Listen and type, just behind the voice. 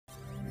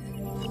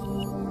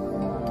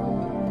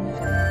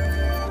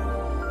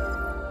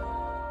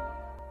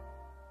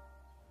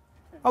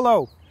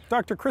Hello,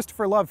 Dr.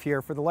 Christopher Love here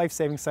for the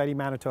Lifesaving Society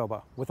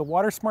Manitoba with a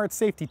water smart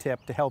safety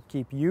tip to help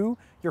keep you,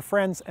 your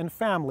friends and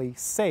family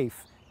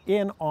safe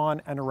in,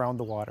 on and around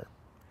the water.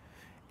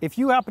 If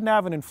you happen to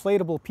have an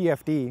inflatable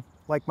PFD,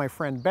 like my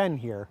friend Ben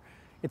here,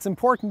 it's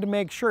important to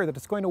make sure that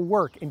it's going to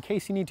work in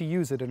case you need to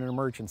use it in an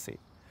emergency.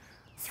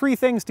 3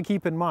 things to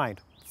keep in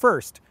mind.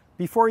 First,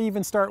 before you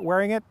even start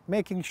wearing it,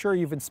 making sure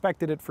you've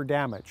inspected it for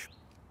damage.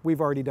 We've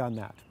already done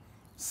that.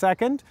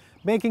 Second,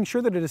 making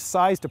sure that it is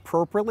sized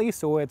appropriately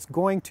so it's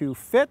going to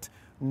fit,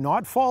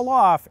 not fall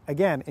off,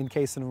 again, in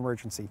case of an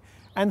emergency.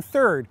 And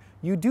third,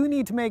 you do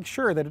need to make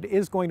sure that it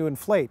is going to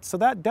inflate. So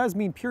that does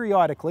mean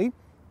periodically,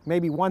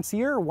 maybe once a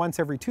year or once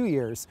every 2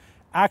 years,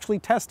 actually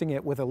testing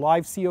it with a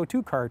live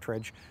CO2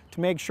 cartridge to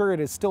make sure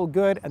it is still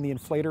good and the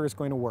inflator is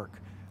going to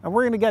work. And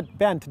we're going to get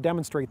Ben to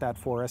demonstrate that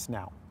for us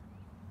now.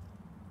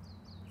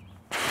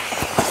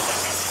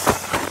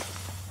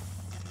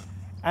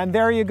 And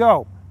there you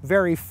go.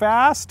 Very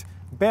fast.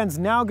 Ben's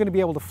now going to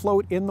be able to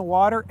float in the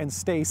water and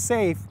stay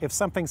safe if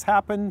something's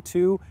happened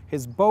to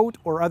his boat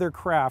or other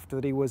craft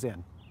that he was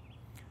in.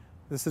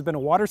 This has been a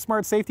Water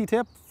Smart Safety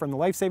Tip from the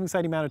Lifesaving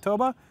Society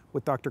Manitoba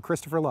with Dr.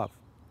 Christopher Love.